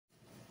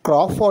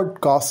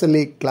Crawford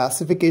Coselli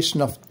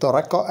classification of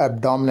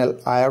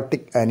thoracoabdominal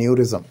aortic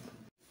aneurysm.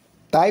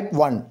 Type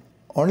 1.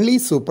 Only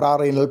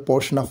suprarenal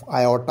portion of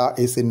aorta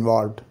is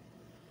involved.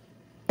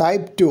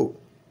 Type 2.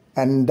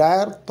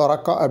 Entire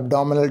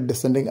thoracoabdominal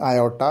descending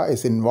aorta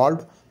is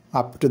involved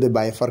up to the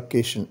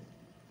bifurcation.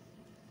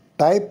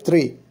 Type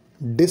 3.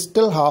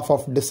 Distal half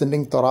of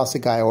descending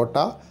thoracic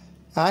aorta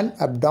and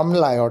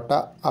abdominal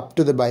aorta up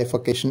to the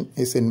bifurcation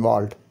is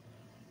involved.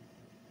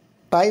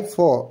 Type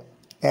 4.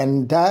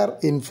 Entire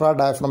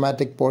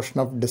infradiaphragmatic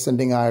portion of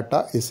descending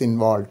aorta is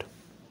involved.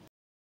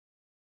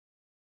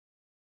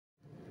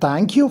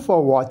 Thank you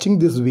for watching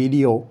this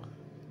video.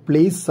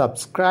 Please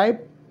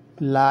subscribe,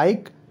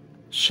 like,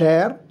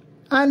 share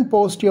and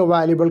post your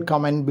valuable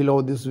comment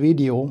below this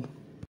video.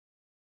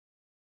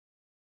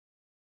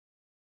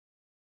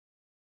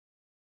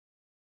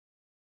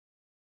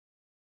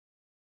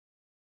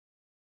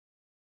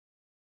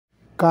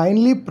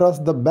 Kindly press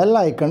the bell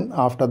icon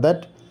after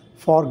that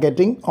for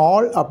getting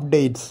all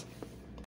updates.